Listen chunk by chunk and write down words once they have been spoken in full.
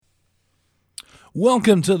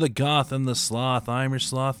Welcome to the Goth and the Sloth. I'm your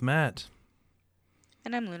Sloth, Matt.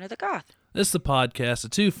 And I'm Luna the Goth. This is the podcast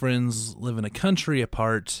of two friends living a country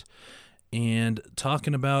apart and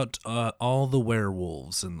talking about all the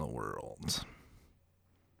werewolves in the world.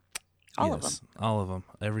 All of them. All of them.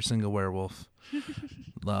 Every single werewolf.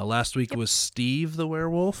 Last week was Steve the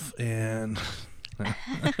werewolf, and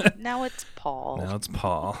Now it's Paul. now it's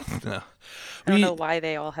Paul. No. I don't know why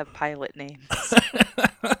they all have pilot names.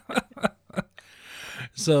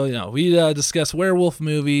 So, we discuss werewolf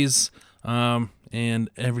movies and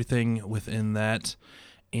everything within that.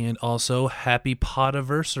 And also, happy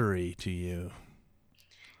Podiversary to you.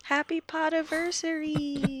 Happy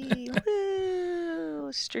Podiversary!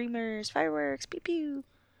 Woo! Streamers, fireworks, pew pew.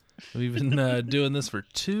 We've been doing this for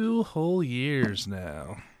 2 whole years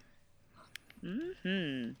now.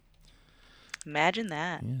 Mm-hmm. Imagine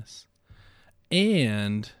that. Yes.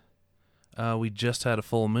 And we just had a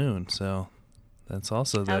full moon, so that's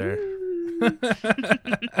also there.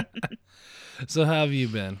 So how have you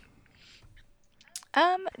been?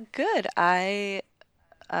 Good. I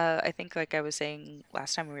think, like I was saying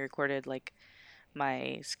last time we recorded, like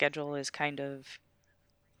my schedule is kind of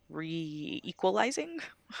re-equalizing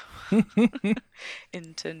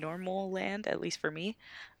into normal land, at least for me.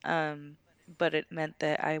 But it meant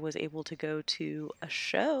that I was able to go to a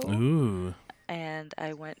show. Ooh. And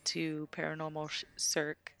I went to Paranormal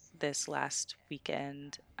Cirque this last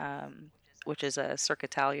weekend, which is a Cirque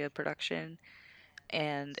Italia production.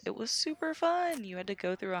 And it was super fun. You had to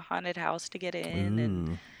go through a haunted house to get in. Ooh.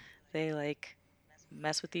 And they,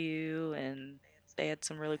 mess with you. And they had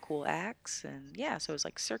some really cool acts. And, yeah, so it was,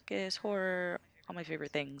 circus, horror, all my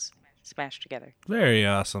favorite things smashed together. Very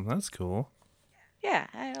awesome. That's cool. Yeah,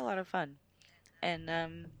 I had a lot of fun.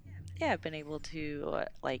 And, yeah, I've been able to,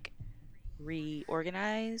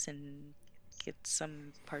 reorganize and get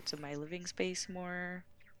some parts of my living space more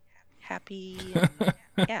happy. And,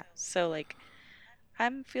 yeah, so,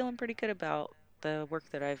 I'm feeling pretty good about the work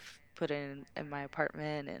that I've put in my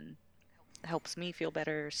apartment, and it helps me feel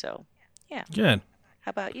better. So, yeah. Good. How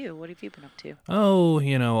about you? What have you been up to? Oh,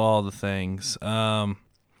 all the things.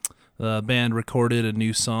 The band recorded a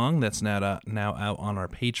new song that's now out on our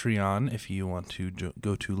Patreon. If you want to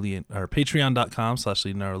go to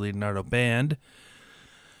patreon.com/Leonardo Band.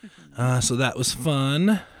 So that was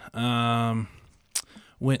fun.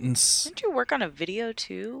 Didn't you work on a video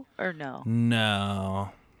too, or no? No.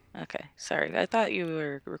 Okay, sorry. I thought you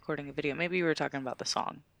were recording a video. Maybe you were talking about the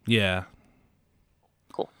song. Yeah.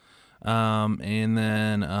 Cool. And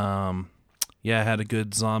then, I had a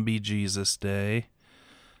good zombie Jesus day.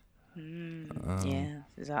 Yeah,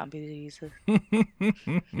 zombie Jesus.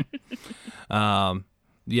 All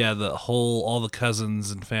the cousins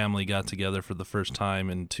and family got together for the first time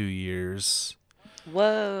in 2 years.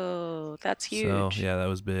 Whoa, that's huge. So, yeah, that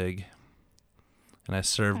was big. And I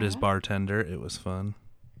served as bartender. It was fun.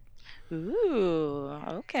 Ooh,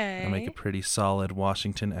 okay. I make a pretty solid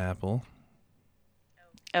Washington apple.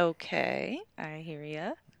 Okay, I hear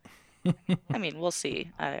ya. I mean, we'll see.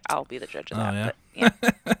 I'll be the judge of that. Yeah?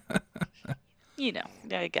 But, yeah.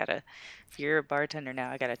 If you're a bartender now,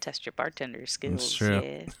 I gotta test your bartender skills. That's true.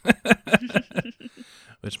 Yeah.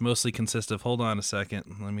 Which mostly consists of, hold on a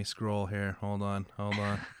second, let me scroll here. Hold on.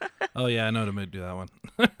 Oh, yeah, I know to do that one.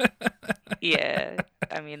 Yeah,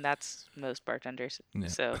 I mean, that's most bartenders. Yeah.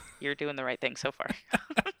 So you're doing the right thing so far.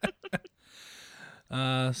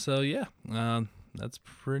 That's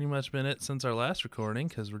pretty much been it since our last recording,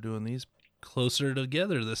 because we're doing these closer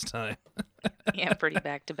together this time. Yeah, pretty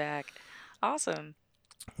back to back. Awesome.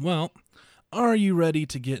 Well, are you ready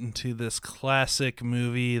to get into this classic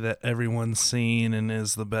movie that everyone's seen and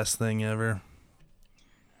is the best thing ever?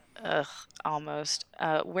 Ugh, almost.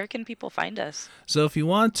 Where can people find us? So if you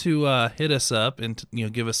want to hit us up and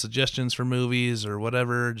give us suggestions for movies or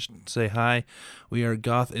whatever, just say hi. We are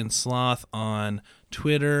Goth and Sloth on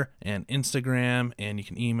Twitter and Instagram, and you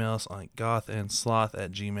can email us on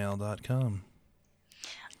gothandsloth@gmail.com.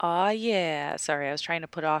 Aw, yeah. Sorry, I was trying to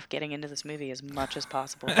put off getting into this movie as much as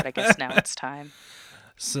possible, but I guess now it's time.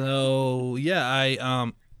 So, yeah,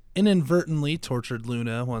 I inadvertently tortured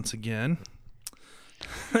Luna once again.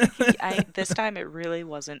 This time it really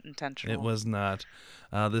wasn't intentional. It was not.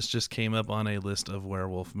 This just came up on a list of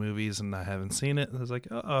werewolf movies, and I haven't seen it. I was like,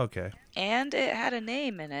 oh, okay. And it had a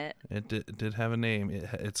name in it. It did have a name.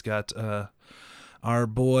 It's got our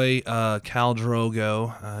boy Khal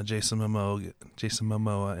Drogo, Jason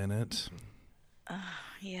Momoa in it.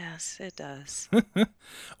 Yes, it does.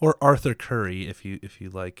 Or Arthur Curry, if you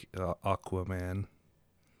like Aquaman.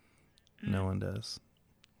 No one does.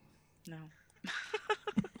 No.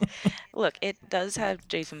 Look, it does have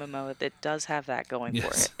Jason Momoa. It does have that going for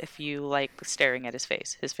Yes. it. If you like staring at his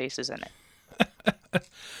face is in it.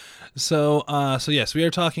 So, yes, we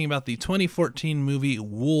are talking about the 2014 movie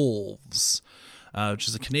Wolves, which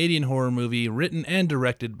is a Canadian horror movie written and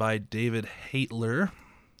directed by David Haitler.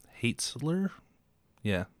 Haitler?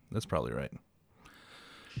 Yeah, that's probably right.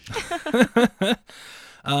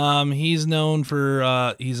 He's known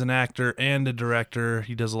for he's an actor and a director.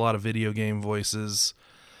 He does a lot of video game voices.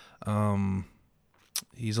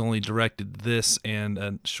 He's only directed this and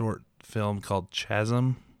a short film called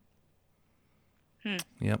Chasm.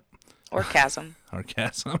 Yep. Or Chasm. Or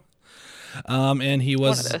Chasm. And he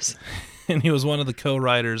was One of those. and he was one of the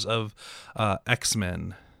co-writers of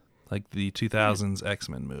X-Men, like the 2000s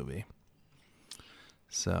X-Men movie.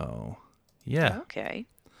 So, yeah. Okay.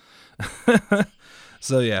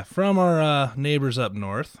 So yeah, from our neighbors up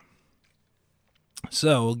north.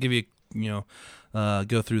 So we'll give you,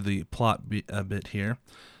 go through the plot a bit here.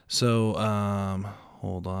 So,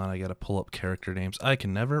 hold on, I gotta pull up character names. I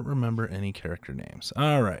can never remember any character names.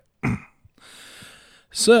 All right.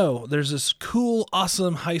 So there's this cool,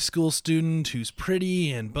 awesome high school student who's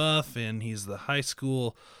pretty and buff, and he's the high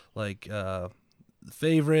school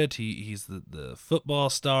favorite. He's the football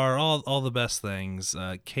star, all the best things.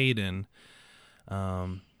 Caden,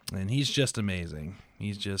 and he's just amazing.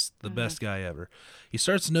 He's just the best guy ever. He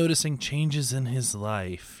starts noticing changes in his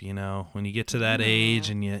life. When you get to that age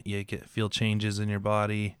and you feel changes in your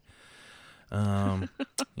body.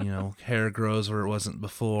 Hair grows where it wasn't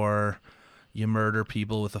before. You murder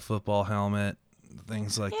people with a football helmet,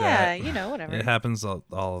 things like that. Yeah, whatever. It happens to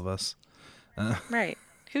all of us. Right.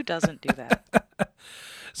 Who doesn't do that?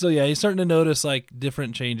 So yeah, he's starting to notice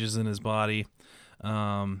different changes in his body.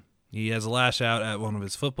 He has a lash out at one of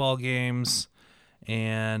his football games,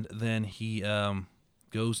 and then he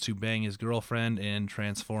goes to bang his girlfriend and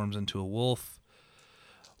transforms into a wolf.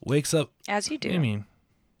 Wakes up. As you do. I mean,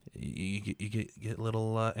 you get a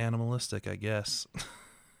little animalistic, I guess.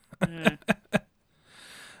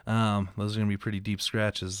 Those are gonna be pretty deep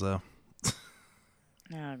scratches, though.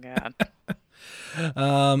 Oh God.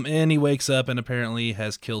 And he wakes up and apparently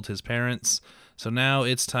has killed his parents. So now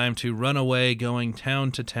it's time to run away, going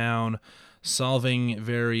town to town, solving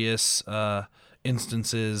various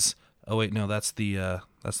instances. Oh wait, no, that's the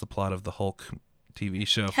plot of the Hulk TV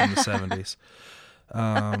show from the 70s.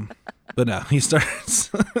 But no, he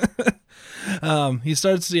starts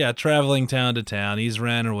traveling town to town. He's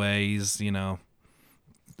ran away. He's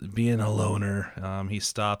being a loner. He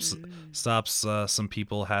stops some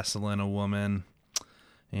people hassling a woman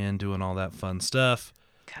and doing all that fun stuff.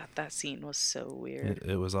 God, that scene was so weird.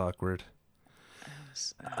 It was awkward.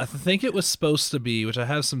 I think it was supposed to be, which I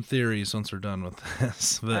have some theories once we're done with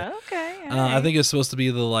this. But okay. I think it's supposed to be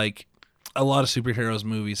a lot of superheroes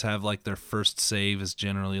movies have their first save is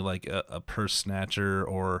generally a purse snatcher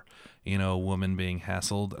or a woman being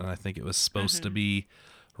hassled, and I think it was supposed to be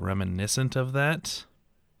reminiscent of that.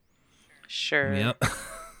 Sure. Yep.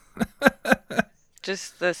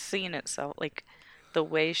 Just the scene itself, the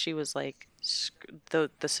way she was the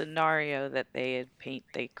scenario that they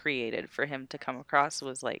created for him to come across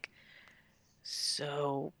was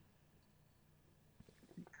so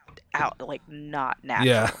out, not natural.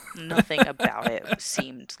 Yeah. Nothing about it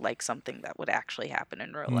seemed like something that would actually happen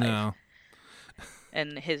in real life. No.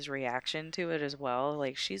 And his reaction to it as well,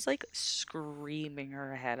 she's screaming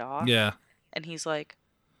her head off. Yeah. And he's like,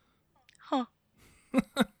 huh.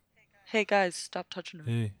 Hey guys, stop touching her.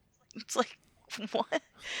 Hey. It's what?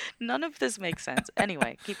 None of this makes sense.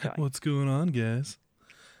 Anyway, keep going. What's going on, guys?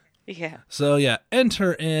 Yeah. So yeah,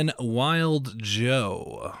 enter in Wild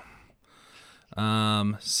Joe.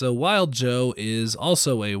 So Wild Joe is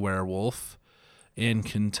also a werewolf and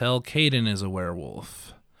can tell Caden is a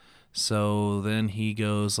werewolf. So then he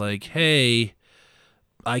goes hey,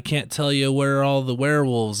 I can't tell you where all the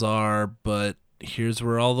werewolves are, but here's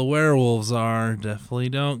where all the werewolves are. Definitely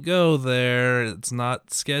don't go there. It's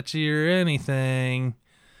not sketchy or anything.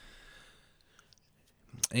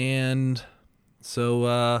 And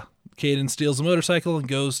so Caden steals a motorcycle and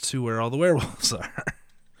goes to where all the werewolves are.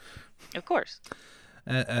 Of course.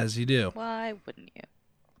 As you do. Why wouldn't you?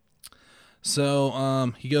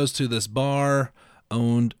 So he goes to this bar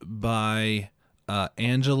owned by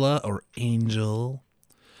Angela or Angel.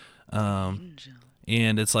 Angel.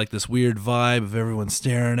 And it's this weird vibe of everyone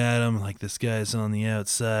staring at him like this guy's on the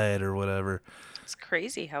outside or whatever. It's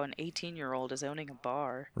crazy how an 18-year-old is owning a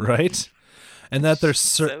bar. Right? And that they're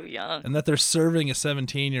so young. And that they're serving a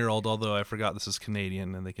 17-year-old, although I forgot this is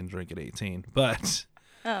Canadian and they can drink at 18. But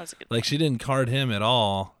that's a good point. she didn't card him at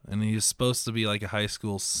all, and he's supposed to be a high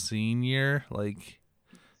school senior,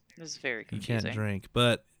 It was very You confusing. can't drink,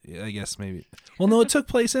 but I guess maybe. Well, no, it took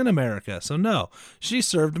place in America, so no. She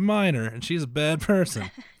served a minor, and she's a bad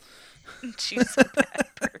person. She's a bad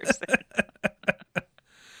person.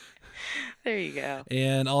 There you go.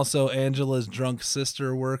 And also, Angela's drunk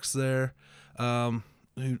sister works there,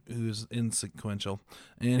 who's insequential.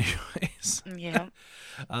 Anyways, Yeah.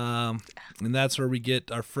 and that's where we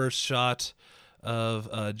get our first shot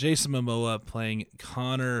of Jason Momoa playing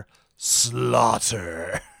Connor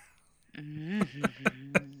Slaughter.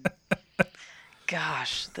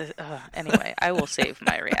 Gosh. Anyway, I will save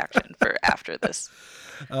my reaction for after this.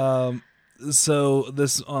 So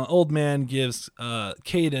this old man gives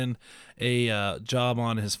Caden a job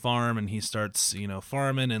on his farm, and he starts,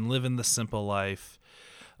 farming and living the simple life.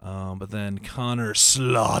 But then Connor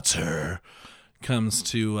Slaughter comes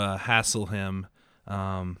to hassle him,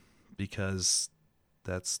 because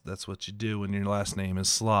that's what you do when your last name is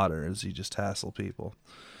Slaughter, is you just hassle people.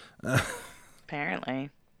 Apparently.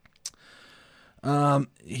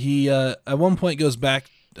 He at one point goes back.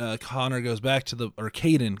 Caden goes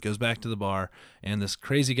back to the bar, and this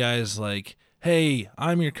crazy guy is like, "Hey,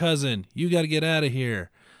 I'm your cousin. You got to get out of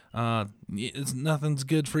here. Nothing's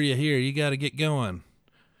good for you here. You got to get going."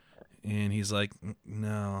 And he's like,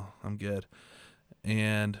 "No, I'm good."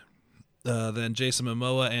 And then Jason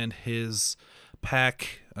Momoa and his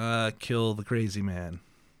pack kill the crazy man.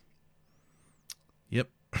 Yep.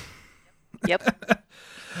 Yep.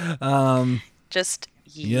 Just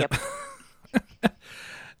yep.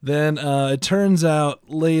 Then it turns out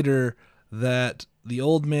later that the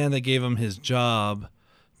old man that gave him his job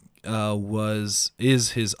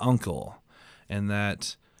is his uncle, and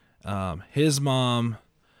that his mom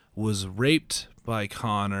was raped by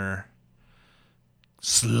Connor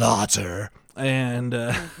Slaughter, and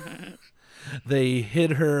they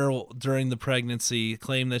hid her during the pregnancy,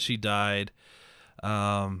 claimed that she died,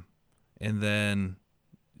 and then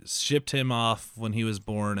shipped him off when he was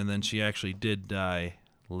born, and then she actually did die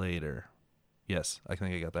later. Yes, I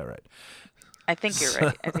think I got that right. I think you're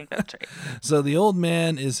right. I think that's right. So the old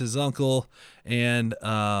man is his uncle, and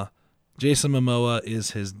Jason Momoa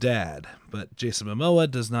is his dad. But Jason Momoa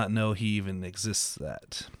does not know he even exists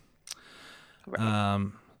that. Right.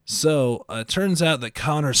 So it turns out that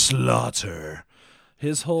Connor Slaughter,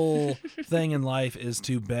 his whole thing in life is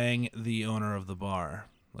to bang the owner of the bar.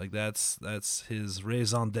 Like that's his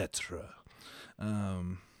raison d'etre.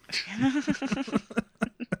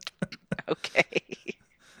 Okay.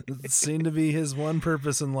 It seemed to be his one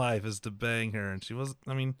purpose in life is to bang her, and she was.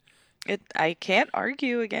 I mean, I can't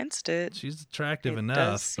argue against it. she's attractive It enough,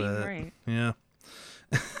 does seem but right. yeah.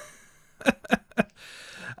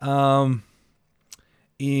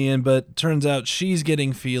 But turns out she's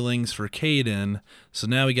getting feelings for Caden, so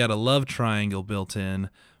now we got a love triangle built in,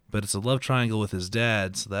 but it's a love triangle with his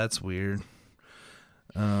dad, so that's weird.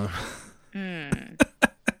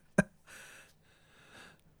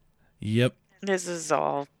 Yep. This is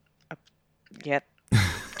all. Yep.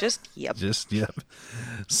 Just yep. Just yep.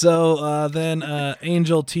 So then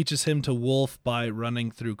Angel teaches him to wolf by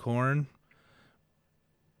running through corn.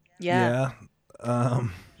 Yeah. Yeah.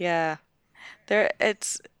 Yeah.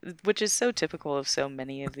 Which is so typical of so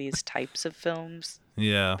many of these types of films.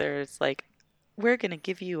 Yeah. There's like, we're gonna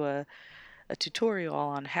give you a tutorial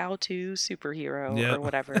on how to superhero Yep. or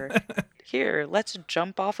whatever. Here, let's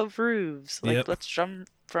jump off of roofs. Like, Yep. let's jump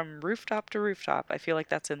from rooftop to rooftop. I feel like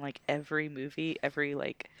that's in like every movie, every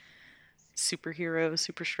like superhero,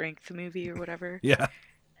 super strength movie or whatever. Yeah.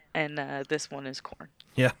 And this one is corn.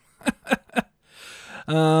 Yeah.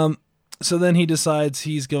 So then he decides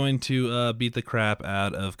he's going to beat the crap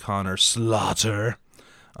out of Connor Slaughter,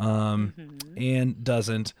 and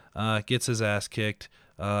doesn't. Gets his ass kicked,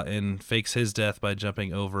 and fakes his death by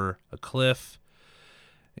jumping over a cliff.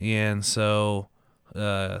 And so,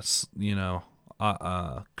 Khal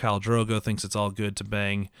Drogo thinks it's all good to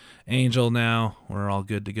bang Angel now. We're all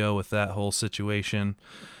good to go with that whole situation.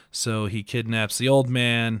 So he kidnaps the old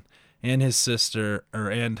man and his sister,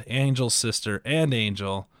 and Angel's sister and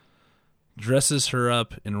Angel, dresses her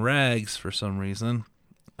up in rags for some reason.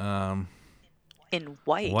 In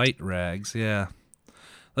white. White rags, yeah.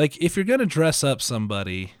 Like, if you're going to dress up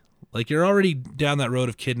somebody, like, you're already down that road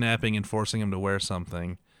of kidnapping and forcing them to wear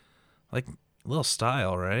something. Like, a little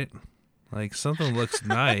style, right? Like, something looks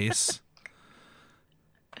nice.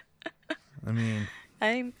 I mean...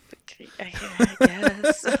 I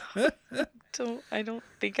guess. I don't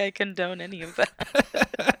think I condone any of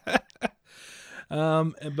that.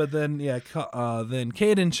 But then, then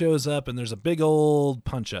Caden shows up, and there's a big old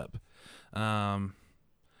punch-up. And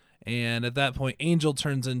at that point, Angel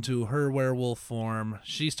turns into her werewolf form.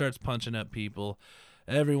 She starts punching up people.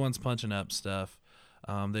 Everyone's punching up stuff.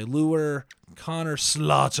 They lure Connor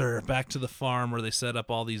Slaughter back to the farm where they set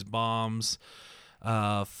up all these bombs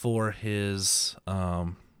for his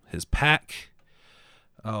pack.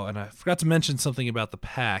 Oh, and I forgot to mention something about the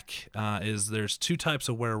pack. Is there's two types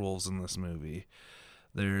of werewolves in this movie.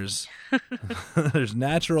 There's there's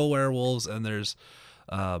natural werewolves and there's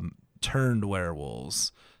turned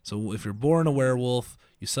werewolves. So if you're born a werewolf,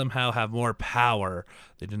 you somehow have more power.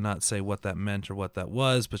 They did not say what that meant or what that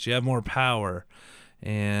was, but you have more power.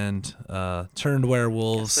 And turned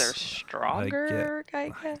werewolves, they're stronger, I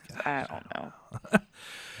guess. I don't know.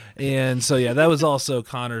 And so yeah, that was also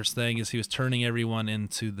Connor's thing, is he was turning everyone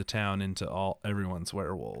into the town into everyone's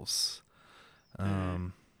werewolves.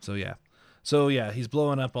 So yeah, he's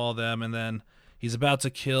blowing up all them, and then he's about to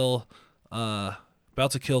kill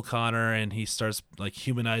Connor, and he starts like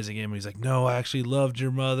humanizing him. He's like, "No, I actually loved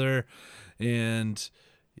your mother, and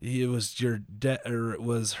it was your dad, or it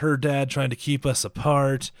was her dad trying to keep us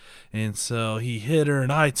apart, and so he hit her,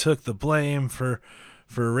 and I took the blame for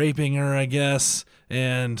raping her, I guess,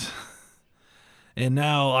 and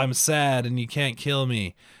now I'm sad, and you can't kill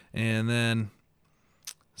me." And then,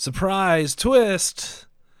 surprise twist,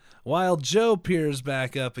 Wild Joe peers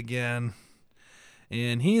back up again.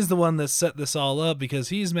 And he's the one that set this all up because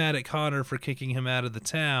he's mad at Connor for kicking him out of the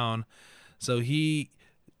town. So he,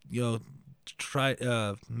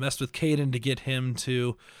 messed with Caden to get him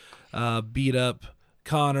to beat up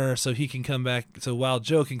Connor so he can come back, so Wild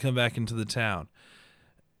Joe can come back into the town.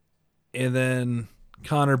 And then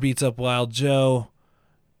Connor beats up Wild Joe,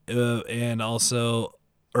 Caden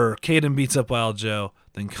beats up Wild Joe.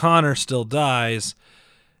 Then Connor still dies,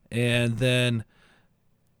 and then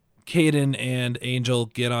Caden and Angel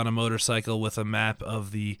get on a motorcycle with a map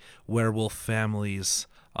of the werewolf families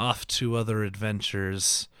off to other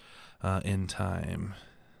adventures in time.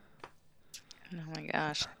 Oh my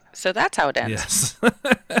gosh. So that's how it ends. Yes.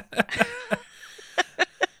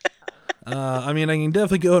 I mean, I can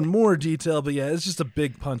definitely go in more detail, but yeah, it's just a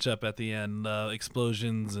big punch up at the end.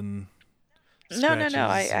 Explosions and scratches. No.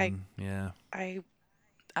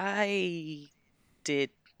 I did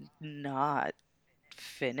not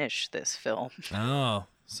finish this film. Oh,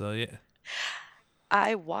 so yeah.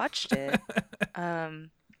 I watched it.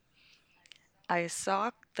 I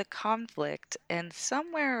saw the conflict, and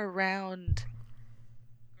somewhere around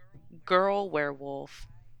girl werewolf,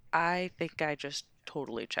 I think I just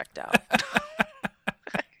totally checked out.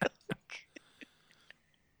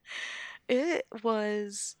 It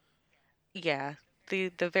was, yeah, the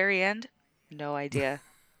very end, no idea.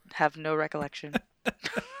 Have no recollection.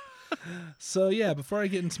 So yeah, before I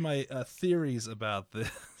get into my theories about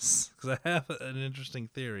this, because I have an interesting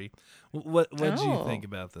theory, what did you think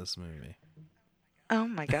about this movie? Oh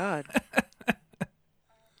my god.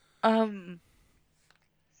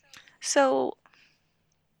 So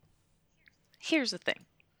here's the thing.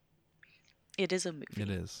 It is a movie. It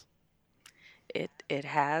is. It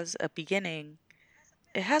has a beginning,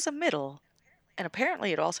 it has a middle, and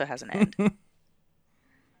apparently it also has an end.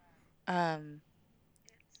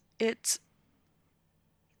 It's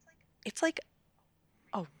like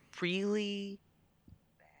a really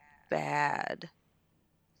bad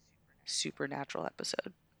Supernatural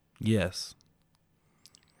episode. Yes.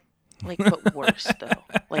 Like, but worse though.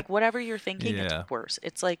 Like, whatever you're thinking, Yeah. It's worse.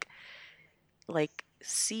 It's like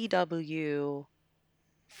CW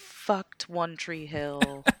fucked One Tree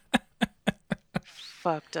Hill,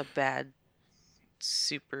 fucked a bad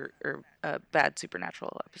Supernatural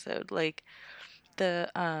episode. Like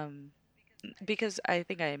because I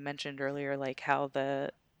think I mentioned earlier, like how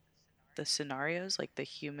the scenarios, like the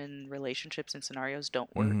human relationships and scenarios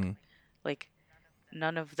don't work. Mm-hmm. Like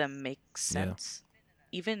none of them make sense. Yeah.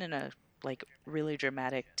 Even in a like really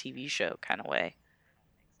dramatic TV show kind of way,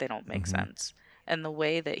 they don't make sense. And the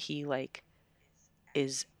way that he like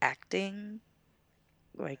is acting,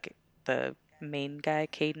 like the main guy,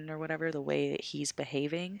 Caden or whatever, the way that he's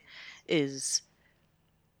behaving is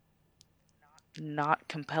not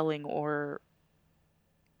compelling or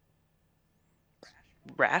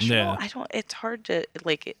rational. Yeah. It's hard to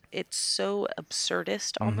like it's so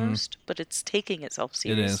absurdist almost, but it's taking itself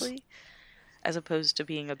seriously as opposed to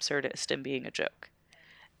being absurdist and being a joke.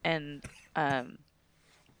 And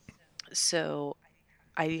so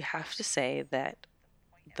I have to say that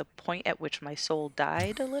the point at which my soul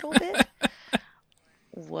died a little bit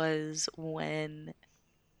was when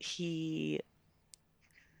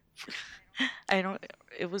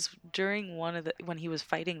it was during when he was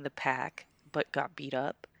fighting the pack but got beat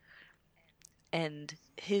up, and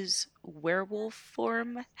his werewolf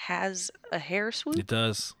form has a hair swoop. It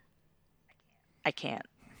does. I can't.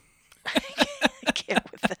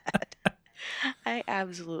 can't with that. I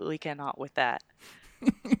absolutely cannot with that.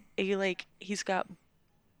 He's got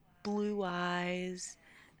blue eyes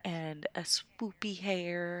and a swoopy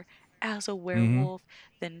hair as a Mm-hmm. werewolf.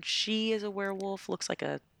 Then she as a werewolf looks like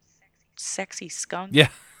a sexy skunk. Yeah.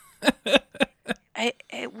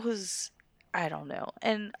 It was, I don't know.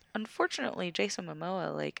 And unfortunately, Jason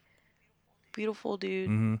Momoa, like, beautiful dude,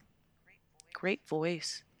 Mm-hmm. great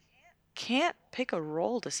voice, can't pick a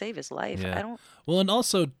role to save his life. Yeah. I don't. Well, and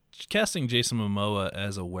also casting Jason Momoa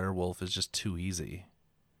as a werewolf is just too easy.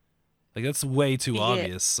 Like that's way too Yeah,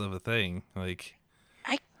 obvious of a thing. Like,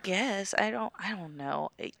 I guess I don't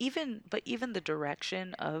know. Even the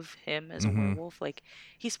direction of him as a mm-hmm. werewolf, like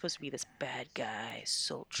he's supposed to be this bad guy,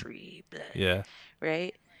 sultry, blah, Yeah.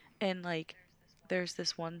 right? And like there's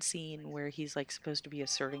this one scene where he's like supposed to be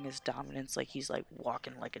asserting his dominance, like he's like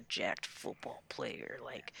walking like a jacked football player,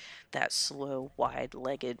 like that slow,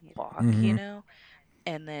 wide-legged walk, Mm-hmm.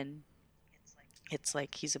 And then it's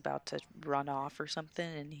like he's about to run off or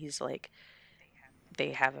something, and he's like,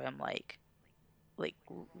 they have him like like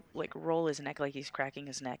roll his neck like he's cracking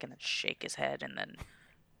his neck, and then shake his head, and then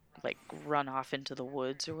like run off into the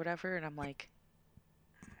woods or whatever. And I'm like,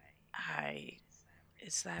 I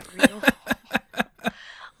is that real?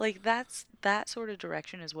 Like that sort of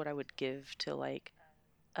direction is what I would give to like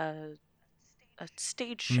a a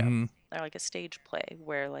stage show Mm-hmm. or like a stage play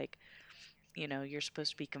where like you're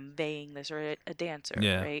supposed to be conveying this, or a dancer,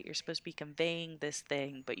 Yeah. right? You're supposed to be conveying this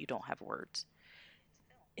thing, but you don't have words.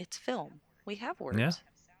 It's film. We have Yeah. words.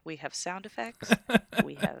 We have sound effects.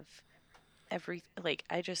 We have every like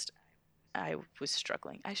I was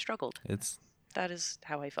struggling. I struggled. It's That is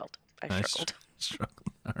how I felt. I I struggled. struggled.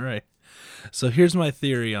 All right. So here's my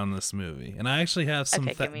theory on this movie, and I actually have some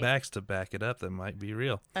Okay, give me. facts to back it up that might be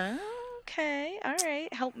real. Okay, all right.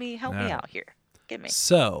 Help All me right. out here. Give me.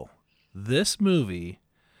 So this movie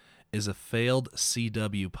is a failed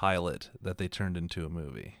CW pilot that they turned into a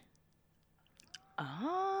movie.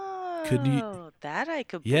 Could you? Oh, that I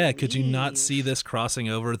could Yeah. Could you not see believe. this crossing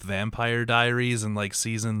over with Vampire Diaries in like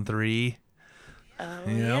season 3? Oh Yep.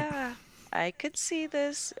 yeah, I could see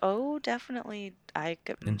this. Oh, definitely. I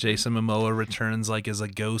could. And Jason Momoa returns like as a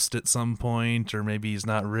ghost at some point, or maybe he's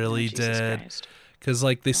not Oh, really Jesus dead. Christ. Because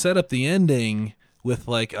like they Oh. set up the ending with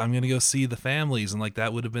like I'm gonna go see the families, and like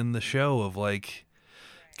that would have been the show of like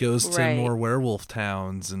goes to Right. more werewolf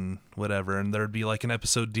towns and whatever, and there'd be like an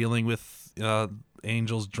episode dealing with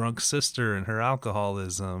Angel's drunk sister and her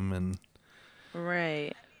alcoholism, and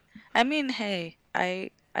Right. I mean, hey,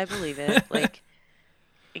 I believe it. Like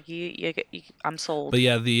I'm sold. but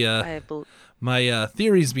yeah, the I bel my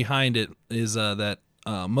theories behind it is that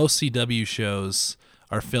most CW shows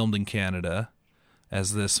are filmed in Canada,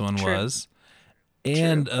 as this one True. was.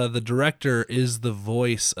 And the director is the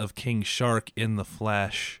voice of King Shark in the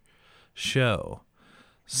Flash show.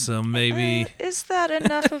 So maybe Is that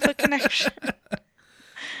enough of a connection?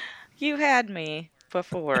 You had me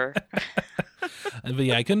before. but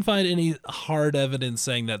yeah, I couldn't find any hard evidence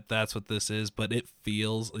saying that that's what this is, but it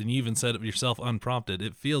feels, and you even said it yourself unprompted,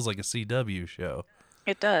 it feels like a CW show.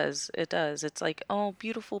 It does. It does. It's like, oh,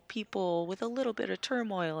 beautiful people with a little bit of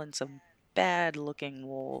turmoil and some bad-looking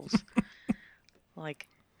wolves. Like,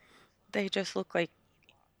 they just look like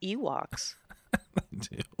Ewoks.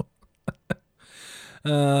 Too.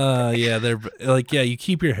 Yeah, they're like, yeah, you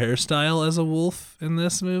keep your hairstyle as a wolf in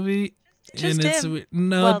this movie. Just and him. it's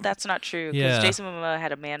no, Well, that's not true, because yeah, Jason Momoa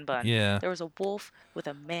had a man bun. yeah. There was a wolf with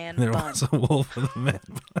a man There bun. was a wolf with a man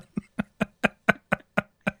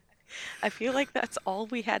I feel like that's all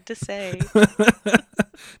we had to say. bun.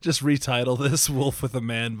 Just retitle this "Wolf with a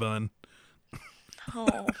Man Bun."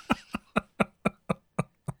 Oh.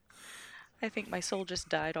 I think my soul just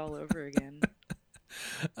died all over again.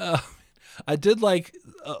 I did like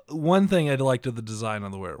one thing I liked of the design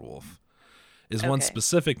on the werewolf is one Okay.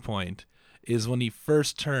 specific point is when he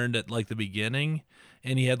first turned at like the beginning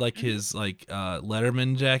and he had like his like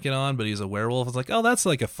Letterman jacket on, but he's a werewolf. It's like, oh, that's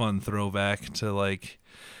like a fun throwback to like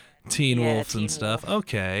Teen Yeah, Wolves Teen and stuff. Wolf.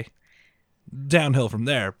 Okay, downhill from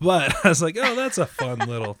there. But I was like, oh, that's a fun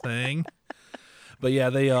little thing. But yeah,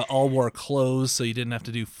 they all wore clothes, so you didn't have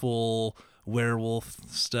to do full werewolf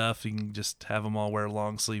stuff. You can just have them all wear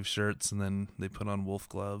long sleeve shirts, and then they put on wolf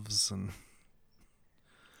gloves. And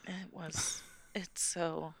It's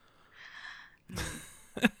so.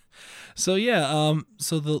 so yeah,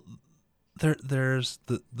 so there's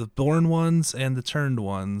the born ones and the turned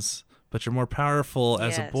ones, but you're more powerful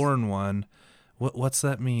as a Yes. born one. What's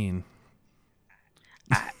that mean?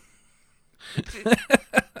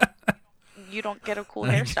 You don't get a cool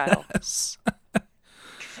I hairstyle. guess.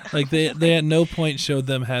 Like they Like, at no point showed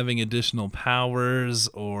them having additional powers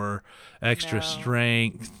or extra no.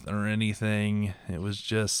 strength or anything. It was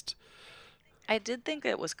just I did think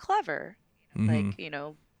it was clever. mhm. Like,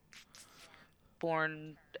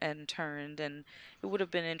 born and turned, and it would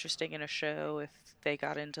have been interesting in a show if they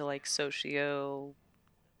got into like socio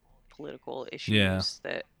political Yeah. issues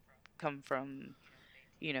that come from,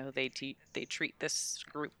 they treat this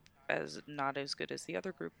group as not as good as the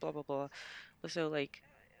other group, blah blah blah. So like,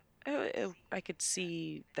 I could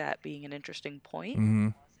see that being an interesting point.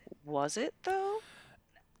 Mhm. Was it though?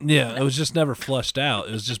 Yeah, No. it was just never flushed out.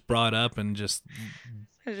 It was just brought up and just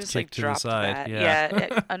I just like kicked to the dropped side. that. Yeah. Yeah,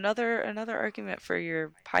 another argument for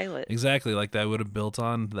your pilot. Exactly, like that would have built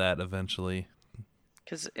on that eventually.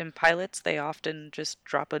 Because in pilots, they often just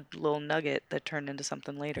drop a little nugget that turned into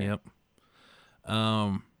something later. Yep.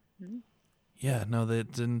 Um Mhm. yeah, no, they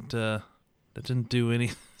didn't do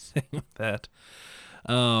anything with that.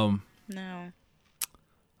 Um No.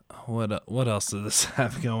 what else does this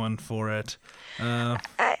have going for it?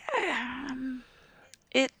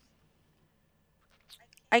 It.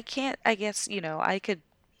 I can't. I guess I could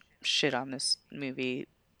shit on this movie,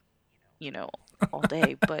 you know, all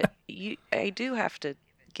day, but I do have to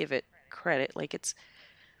give it credit. Like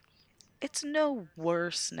it's no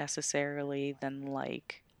worse necessarily than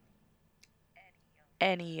like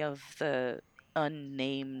any of the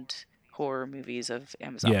unnamed horror movies of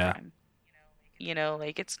Amazon Yeah. Prime.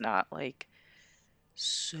 Like it's not like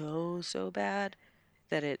so bad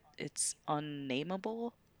that it's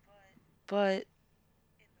unnameable, but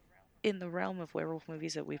in the realm of werewolf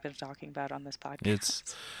movies that we've been talking about on this It's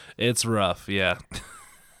podcast, it's rough, yeah.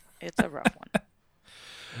 it's a rough one.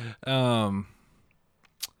 Um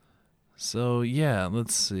so yeah,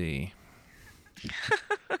 let's see.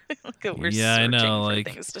 Look at we're Yeah, I know, searching for like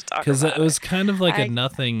things to talk cuz it about. was kind of like a I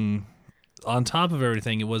nothing on top of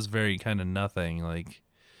everything. It was very kind of nothing like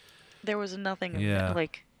There was nothing yeah.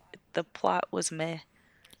 like the plot was meh.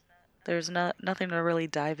 There's nothing to really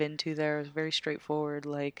dive into there. It was very straightforward.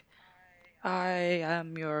 Like I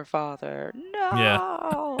am your father. Yeah.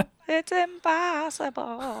 No, it's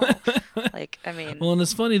impossible. Like I Well, mean, and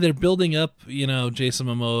it's funny they're building up, Jason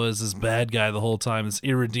Momoa as this bad guy the whole time, this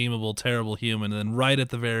irredeemable, terrible human, and then right at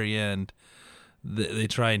the very end, they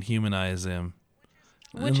try and humanize him.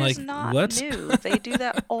 And which is like, not what? new. They do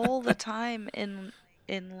that all the time in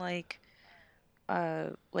like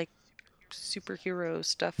superhero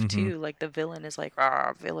stuff hmm too. Like the villain is like,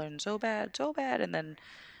 ah, villain, so bad, and then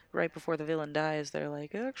right before the villain dies, they're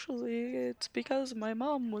like, actually, it's because my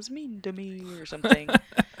mom was mean to me or something,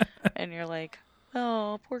 and you're like,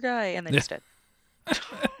 oh, poor guy, and then Yeah. he's dead.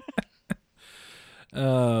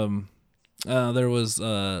 Um, there was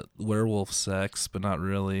werewolf sex, but not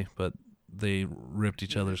really. But they ripped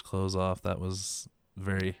each Mhm. other's clothes off. That was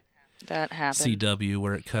very That happened. CW,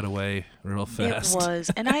 where it cut away real It fast.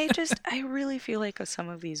 was, and I really feel like some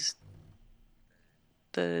of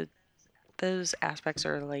the those aspects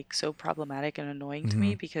are like so problematic and annoying to hmm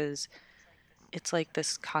me because it's like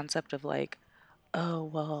this concept of like, oh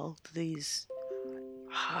well, these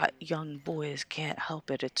hot young boys can't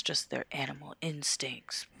help it. It's just their animal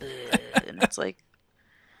instincts. Bleh. And it's like,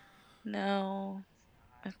 no,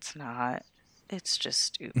 it's not. It's just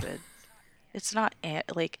stupid. It's not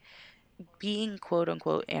like being quote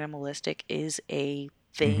unquote animalistic is a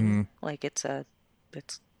hmm thing. Like it's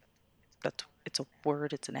it's a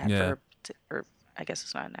word. It's an Yeah. adverb. Or I guess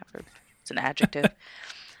it's not an adverb. It's an adjective.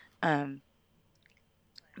 Um,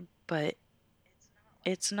 but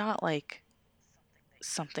it's not like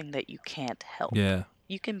something that you can't help. Yeah.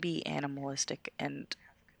 You can be animalistic and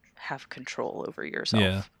have control over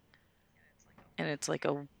Yeah. yourself. And it's like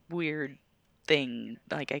a weird thing.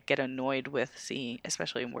 Like I get annoyed with seeing,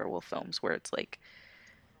 especially in werewolf films, where it's like,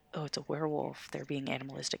 oh, it's a werewolf. They're being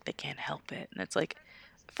animalistic. They can't help it. And it's like,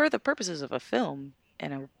 for the purposes of a film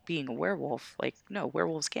and being a werewolf, like, no,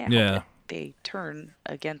 werewolves can't help Yeah. it. They turn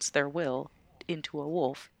against their will into a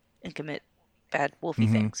wolf and commit bad wolfy hmm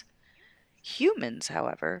things. Humans,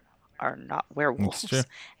 however, are not It's true. werewolves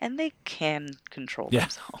and they can control Yeah.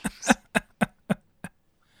 themselves.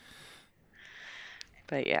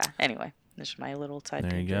 But yeah, anyway, this is my little side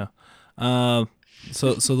There you tangent. go.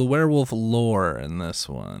 So the werewolf lore in this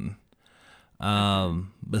one. Mm-hmm.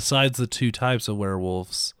 Besides the two types of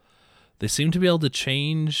werewolves, they seem to be able to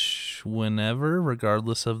change whenever,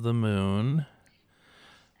 regardless of the moon.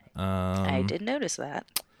 I Um, did notice that.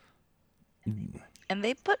 And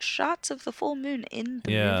they put shots of the full moon in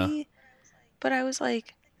the yeah, movie, but I was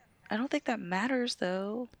like, I don't think that matters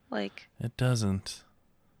though. Like it doesn't.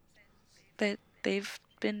 that they've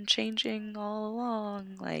been changing all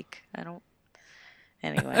along. Like I don't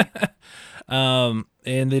Anyway. And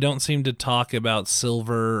they don't seem to talk about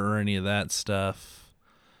Silver or any of that stuff.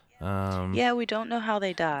 Yeah, we don't know how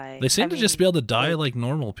they die. They seem to just be able to die like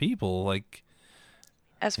normal people. Like,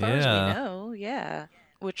 as far as we know, yeah.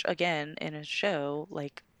 Which, again, in a show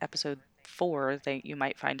like episode 4, you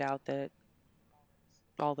might find out that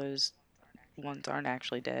all those ones aren't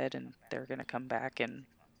actually dead, and they're gonna come back in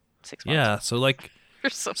 6 months. Yeah, so like,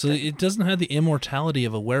 so it doesn't have the immortality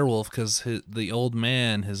of a werewolf because the old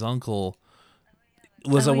man, his uncle,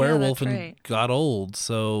 was a werewolf and got old.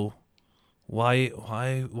 So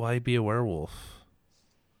why be a werewolf?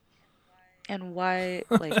 And why,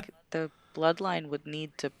 like, the bloodline would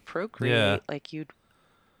need to procreate? Yeah. Like, you'd.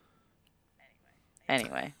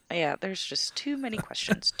 Anyway, yeah, there's just too many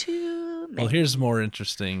questions. Too many. Well, here's more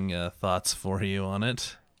interesting thoughts for you on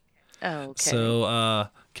it. Okay. So,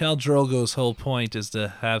 Khal Drogo's whole point is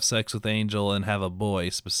to have sex with Angel and have a boy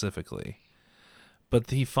specifically.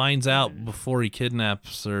 But he finds out before he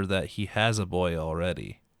kidnaps her that he has a boy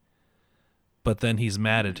already. But then he's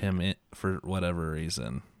mad at him for whatever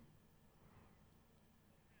reason.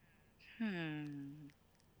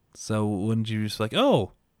 So wouldn't you just like,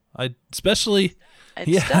 oh, especially...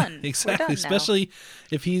 It's done. Exactly. Done especially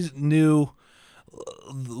if he knew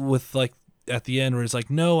with like at the end where he's like,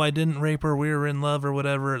 no, I didn't rape her, we were in love or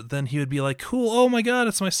whatever, then he would be like, cool, oh my god,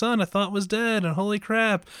 it's my son I thought was dead, and holy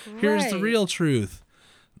crap, here's the real truth.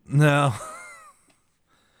 No.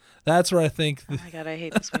 That's where I think oh my god, I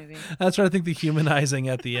hate this movie. That's where I think the humanizing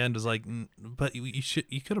at the end is like, but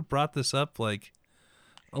you could have brought this up like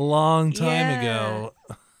a long time ago.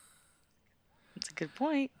 That's a good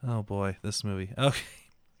point. Oh boy, this movie. Okay.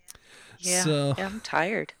 Yeah, so, I'm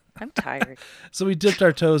tired. So we dipped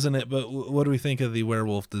our toes in it, but what do we think of the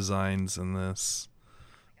werewolf designs in this?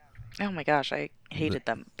 Oh my gosh, I hated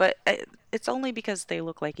them. But it's only because they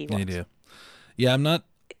look like Ewoks. They do. Yeah, I'm not...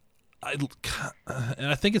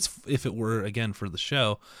 I think if it were, again, for the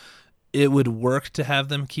show, it would work to have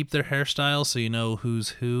them keep their hairstyle so you know who's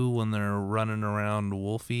who when they're running around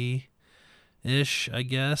wolfy-ish, I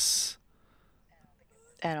guess.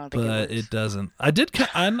 I don't think but it doesn't. I did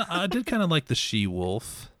kind of like the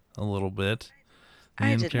she-wolf a little bit.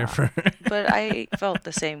 I did not, but I felt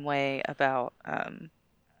the same way about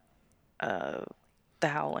the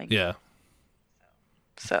Howling. Yeah.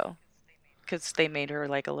 So, because they made her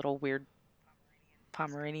like a little weird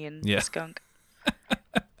Pomeranian skunk,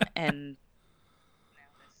 and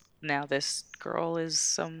now this girl is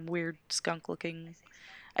some weird skunk-looking.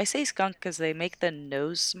 I say skunk because they make the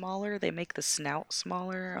nose smaller, they make the snout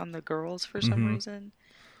smaller on the girls for some reason,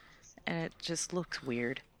 and it just looks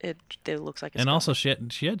weird. It looks like a skunk. Also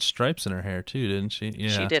she had stripes in her hair too, didn't she?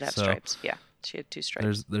 Yeah, she did have stripes. Yeah, she had 2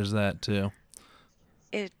 stripes. There's that too.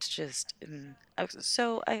 It's just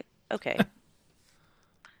so okay.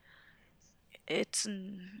 It's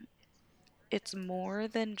more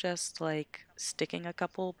than just like sticking a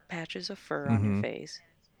couple patches of fur on your face.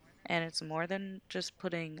 And it's more than just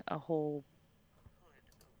putting a whole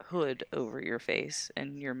hood over your face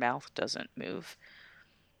and your mouth doesn't move.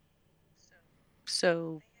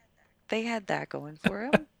 So they had that going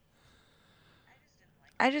for them.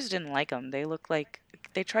 I just didn't like them. They look like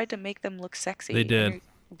they tried to make them look sexy. They did.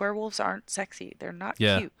 Werewolves aren't sexy. They're not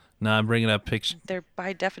cute. No, I'm bringing up pictures. They're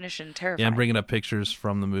by definition terrifying. Yeah, I'm bringing up pictures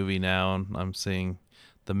from the movie now, and I'm seeing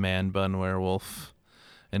the man bun werewolf.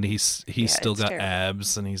 And he's still got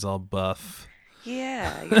abs, and he's all buff.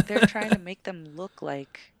 Yeah, they're trying to make them look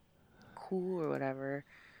like cool or whatever.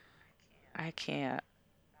 I can't.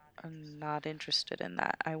 I'm not interested in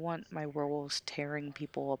that. I want my werewolves tearing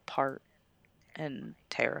people apart and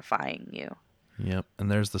terrifying you. Yep, and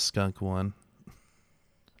there's the skunk one.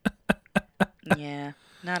 Yeah,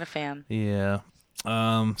 not a fan. Yeah.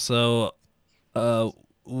 So,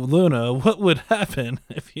 Luna, what would happen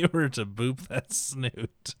if you were to boop that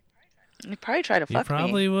snoot? He'd probably try to fuck me. You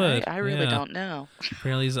probably would. I really don't know.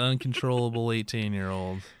 Apparently he's an uncontrollable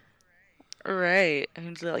 18-year-old. Right.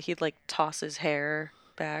 He'd like toss his hair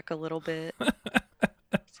back a little bit. His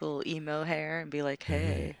little emo hair and be like,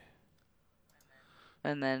 hey.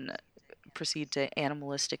 And then proceed to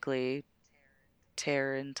animalistically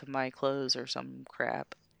tear into my clothes or some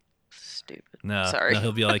crap. Stupid. No, sorry. No,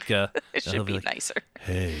 he'll be like, it should be nicer.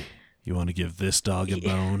 Hey, you want to give this dog a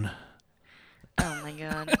bone? Oh my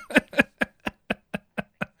god.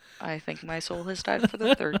 I think my soul has died for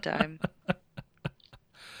the 3rd time.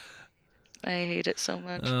 I hate it so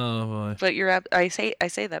much. Oh boy! But I say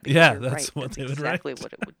that because you're that's right. what That's they would exactly write.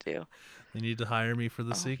 what it would do. They need to hire me for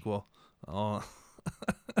the sequel. Oh.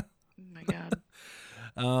 Oh my god.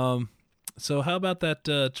 So how about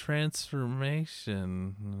that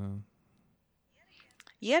transformation?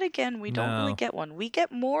 Yet again, we don't really No. get one. We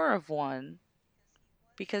get more of one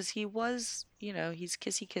because he was, he's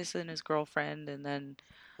kissing his girlfriend, and then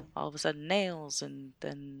all of a sudden nails, and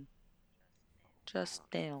then just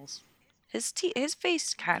nails. His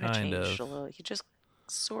face kind of Kind changed of. a little. He just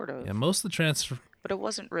sort Yeah, of, most of the transfer. but it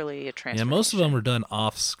wasn't really a Yeah, most of them transformation. were done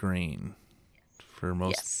off screen for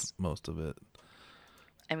Yes. most of it.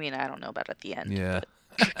 I mean, I don't know about at the end, Yeah.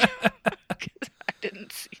 but 'cause I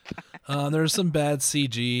didn't see that. There's some bad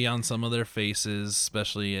CG on some of their faces,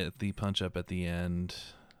 especially at the punch up at the end.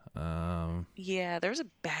 Yeah, there's a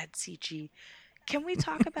bad CG. Can we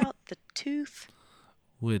talk about the tooth?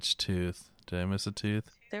 Which tooth? Did I miss a tooth?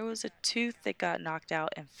 There was a tooth that got knocked out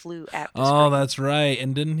and flew at the Oh, screen. that's right.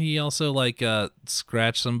 And didn't he also like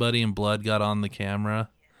scratch somebody and blood got on the camera?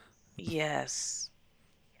 Yes.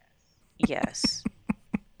 Yes.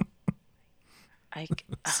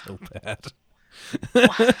 So bad.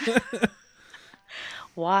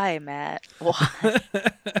 Why, Matt? Why?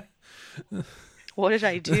 What did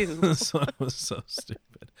I do? So it was so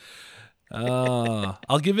stupid.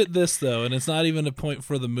 I'll give it this though, and it's not even a point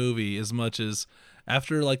for the movie as much as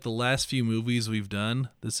after like the last few movies we've done,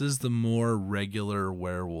 this is the more regular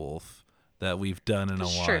werewolf that we've done in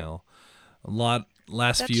That's a true. while.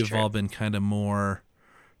 Last That's few have true. all been kind of more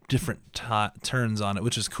different turns on it,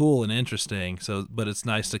 which is cool and interesting. So, but it's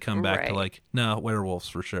nice to come back to Right. like, no, werewolves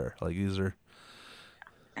for sure. Like these are.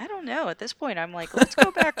 I don't know. At this point, I'm like, let's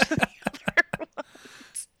go back to the other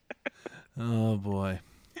ones. Oh boy.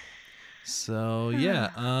 So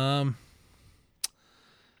yeah.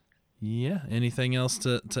 Anything else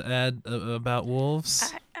to add about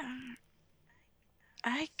wolves?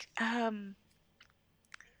 I,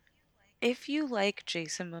 if you like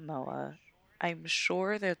Jason Momoa, I'm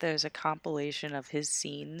sure that there's a compilation of his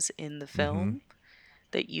scenes in the film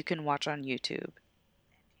that you can watch on YouTube.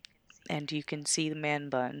 And you can see the man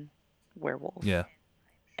bun werewolf. Yeah.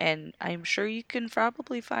 And I'm sure you can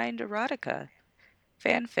probably find erotica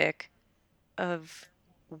fanfic of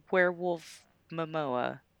werewolf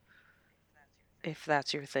Momoa if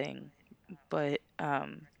that's your thing. But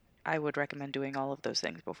I would recommend doing all of those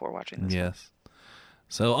things before watching this one. Yes.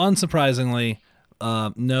 So unsurprisingly,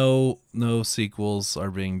 no sequels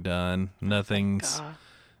are being done. Nothing's. God.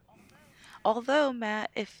 Although, Matt,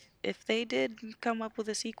 if they did come up with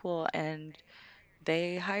a sequel and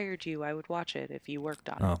they hired you, I would watch it if you worked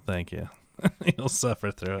on it. Oh, thank you. You'll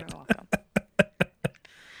suffer through it. You're welcome.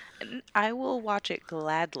 And I will watch it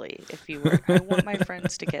gladly if you work. I want my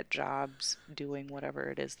friends to get jobs doing whatever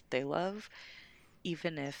it is that they love,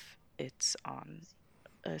 even if it's on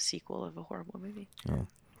a sequel of a horrible movie. Oh,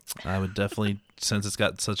 I would definitely, since it's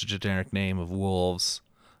got such a generic name of wolves,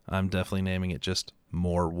 I'm definitely naming it just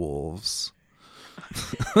More Wolves.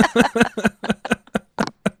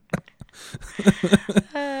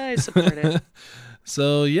 I support it.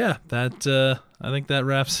 So yeah, that I think that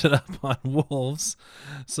wraps it up on wolves.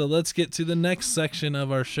 So let's get to the next section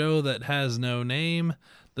of our show that has no name,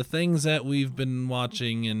 the things that we've been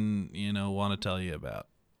watching and want to tell you about.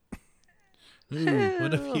 Ooh,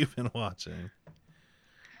 what have you been watching?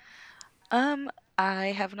 I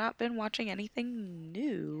have not been watching anything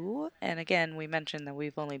new, and again, we mentioned that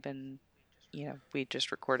we've only been, we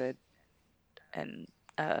just recorded and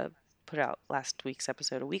put out last week's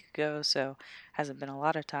episode a week ago, so hasn't been a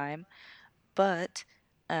lot of time. But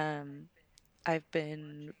I've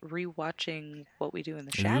been rewatching What We Do in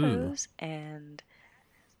the Shadows, and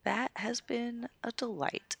that has been a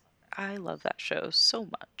delight. I love that show so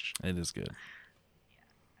much. It is good.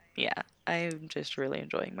 Yeah, I'm just really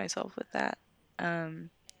enjoying myself with that.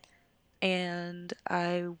 And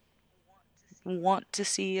I want to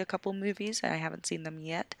see a couple movies, and I haven't seen them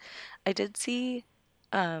yet. I did see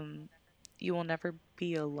You Will Never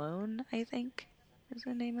Be Alone, I think is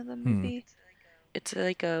the name of the movie. It's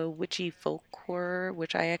like a witchy folk horror,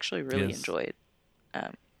 which I actually really enjoyed.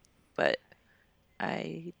 But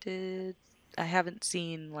I haven't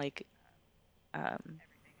seen like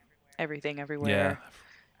Everything Everywhere. Yeah.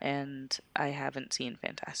 And I haven't seen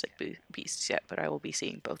Fantastic Beasts yet, but I will be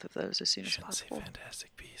seeing both of those as soon as possible. See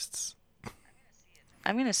Fantastic Beasts.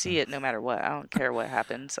 I'm gonna see it no matter what. I don't care what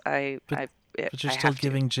happens. But you're I still have to.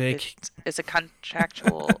 giving Jake. It's a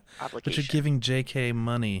contractual obligation. But you're giving J.K.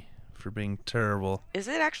 money for being terrible. Is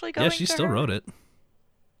it actually going? Yeah, she to still her? wrote it.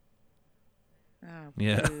 Oh,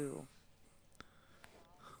 Yeah. boo.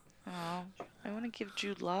 Oh, I want to give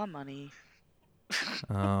Jude Law money.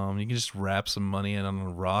 You can just wrap some money in on a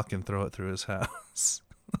rock and throw it through his house.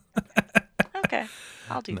 Okay,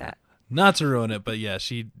 I'll do that. Not to ruin it, but yeah,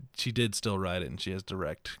 she did still write it, and she has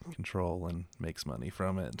direct control and makes money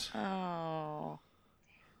from it. Oh,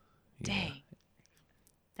 Yeah. dang.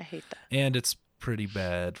 I hate that. And it's pretty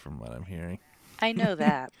bad from what I'm hearing. I know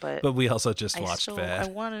that, but But we also just watched I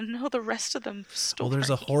Bad. want to know the rest of them stories. Well, there's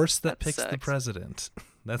a horse that picks sucks. the president.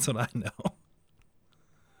 That's what I know.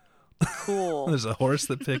 Cool. There's a horse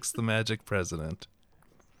that picks the magic president.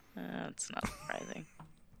 That's not surprising.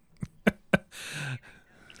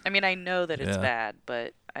 I mean, I know that it's bad,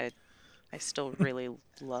 but I still really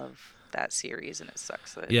love that series, and it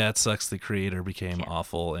sucks that... Yeah, it sucks the creator became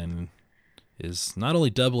awful and is not only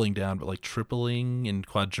doubling down, but like tripling and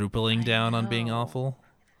quadrupling down on being awful.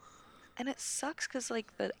 And it sucks because,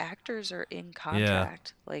 like, the actors are in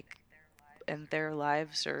contract, like, and their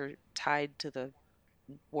lives are tied to the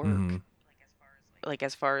work. Like,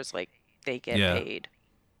 as far as, like, they get paid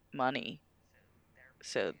money.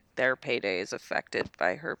 So their payday is affected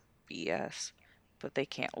by her BS, but they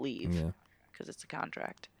can't leave because it's a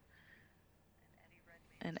contract.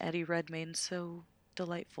 And Eddie Redmayne's so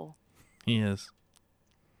delightful. He is.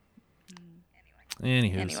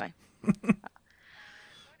 Anyway.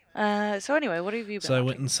 So anyway, what have you been So I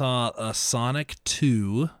went and saw Sonic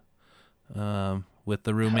 2 with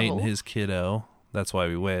the roommate and his kiddo. That's why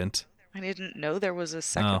we went. I didn't know there was a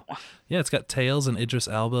second one. Yeah, it's got Tails and Idris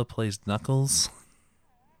Elba plays Knuckles.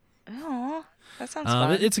 Oh, that sounds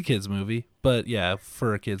fun. It's a kid's movie, but yeah,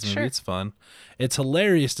 for a kid's movie, it's fun. It's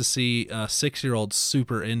hilarious to see a 6-year-old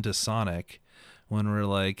super into Sonic when we're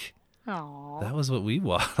like, that was what we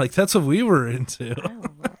watched. Like, that's what we were into.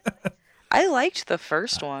 I liked the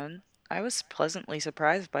first one. I was pleasantly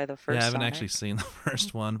surprised by the first Yeah, I haven't Sonic. actually seen the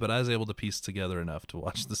first one, but I was able to piece together enough to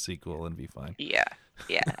watch the sequel and be fine. Yeah.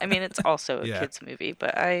 I mean, it's also a kid's movie,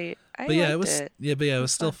 but I liked it. It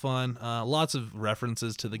was still fun. Lots of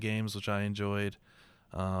references to the games, which I enjoyed.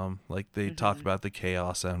 Like they talked about the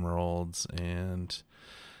Chaos Emeralds and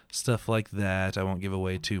stuff like that. I won't give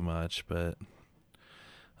away too much, but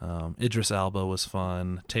Idris Elba was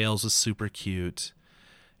fun. Tails was super cute,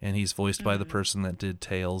 and he's voiced by the person that did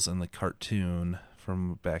Tails in the cartoon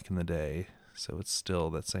from back in the day. So it's still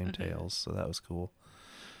that same Tails. So that was cool.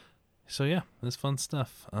 So yeah, it was fun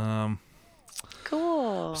stuff.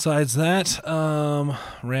 Cool. Besides that,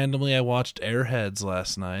 randomly I watched Airheads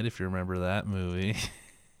last night, if you remember that movie.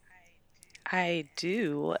 I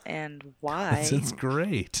do, and why? It's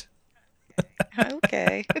great.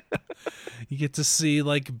 Okay. You get to see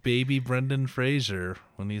like baby Brendan Fraser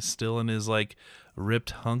when he's still in his like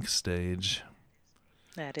ripped hunk stage.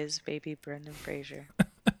 That is baby Brendan Fraser.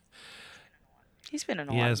 He's been in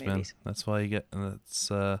a lot of movies. That's why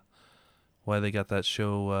why they got that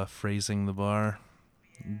show Phrasing the Bar.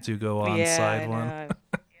 Do go on side one.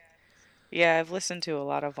 Yeah, I've listened to a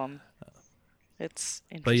lot of them. It's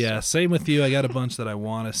interesting. But yeah, same with you. I got a bunch that I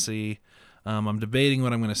want to see. I'm debating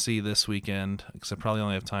what I'm going to see this weekend because I probably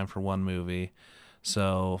only have time for one movie.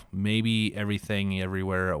 So maybe Everything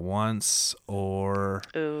Everywhere at Once, or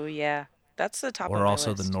oh yeah, that's the top of my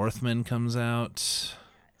also list. The Northman comes out.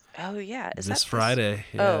 Oh yeah, is this that Friday?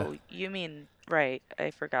 Yeah. Oh, you mean right?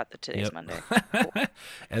 I forgot that today's Monday. Cool.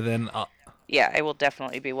 And then yeah, I will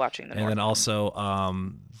definitely be watching the. And then also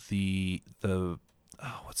the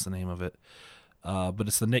what's the name of it? But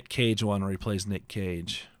it's the Nick Cage one where he plays Nick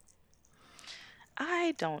Cage.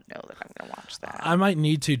 I don't know that I'm going to watch that. I might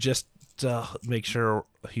need to just make sure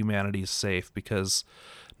humanity is safe because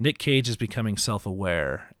Nick Cage is becoming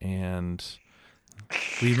self-aware and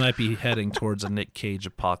we might be heading towards a Nick Cage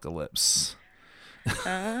apocalypse.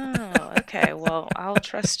 Oh, okay. Well, I'll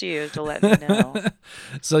trust you to let me know.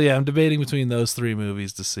 So yeah, I'm debating between those 3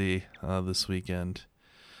 movies to see this weekend.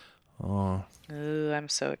 Oh. Ooh, I'm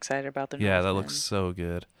so excited about the Northman. Yeah, that looks so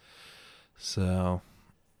good. So,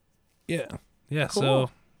 yeah. Yeah, cool. So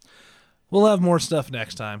we'll have more stuff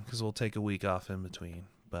next time because we'll take a week off in between.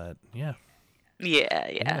 But, yeah.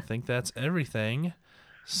 Yeah. I think that's everything.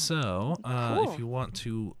 So, cool. if you want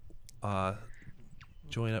to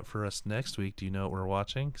join up for us next week, do you know what we're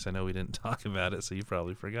watching? Because I know we didn't talk about it, so you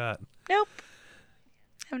probably forgot. Nope.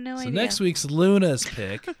 I have no idea. So next week's Luna's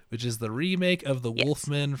pick, which is the remake of The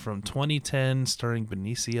Wolfman from 2010, starring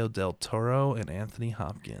Benicio del Toro and Anthony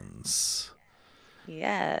Hopkins.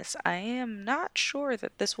 Yes, I am not sure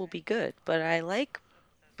that this will be good, but I like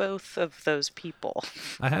both of those people.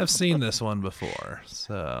 I have seen this one before,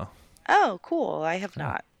 so... Oh, cool. I have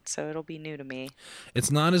not, so it'll be new to me.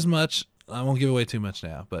 It's not as much... I won't give away too much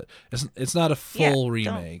now, but it's not a full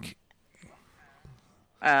remake.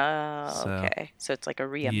 Oh, okay. So it's like a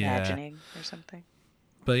reimagining or something.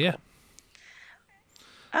 But yeah.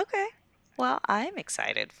 Okay. Well, I'm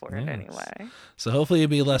excited for it anyway. So hopefully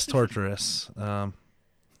it'll be less torturous.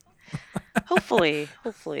 Hopefully.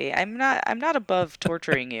 I'm not above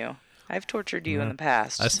torturing you. I've tortured you in Yeah. the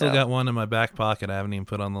past. I still So. got one in my back pocket I haven't even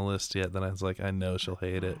put on the list yet that I was like, I know she'll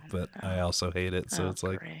hate it, but Oh, I no. also hate it. So Oh, it's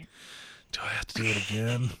like, great. do I have to do it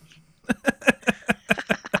again?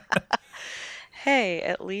 Hey,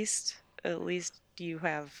 at least you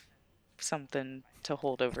have something to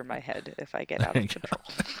hold over my head if I get out There you of control.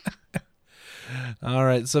 All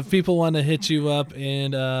right. So if people want to hit you up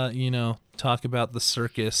and, talk about the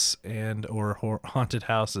circus and or haunted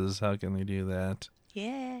houses, how can they do that?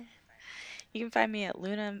 Yeah. You can find me at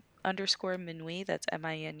Luna_Minuit, that's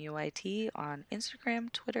MINUIT, on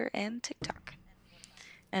Instagram, Twitter, and TikTok.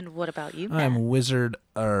 And what about you, Matt? I'm Wizard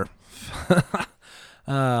or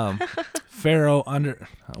um, Pharaoh under.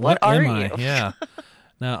 What What are am you? I? Yeah.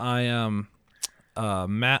 Now I am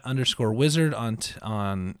Matt_Wizard on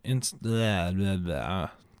blah, blah, blah.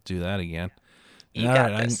 Do that again. You All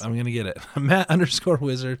got right, this. I'm gonna get it.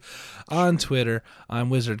 Matt_Wizard on Twitter. I'm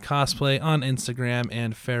Wizard Cosplay on Instagram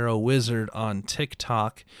and Pharaoh Wizard on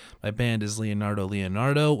TikTok. My band is Leonardo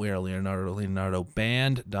Leonardo. We are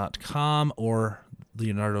LeonardoLeonardoBand.com or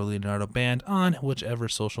Leonardo Leonardo Band on whichever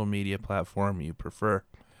social media platform you prefer.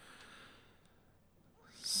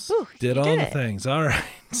 Whew, Did you all did the it. things. All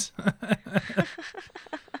right.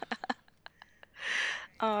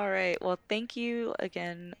 All right. Well, thank you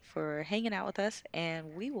again for hanging out with us,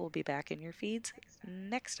 and we will be back in your feeds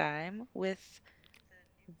next time with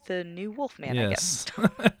the new Wolfman, I guess. Yes.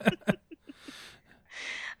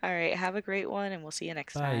 All right. Have a great one, and we'll see you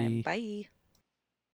next time. Bye. Bye.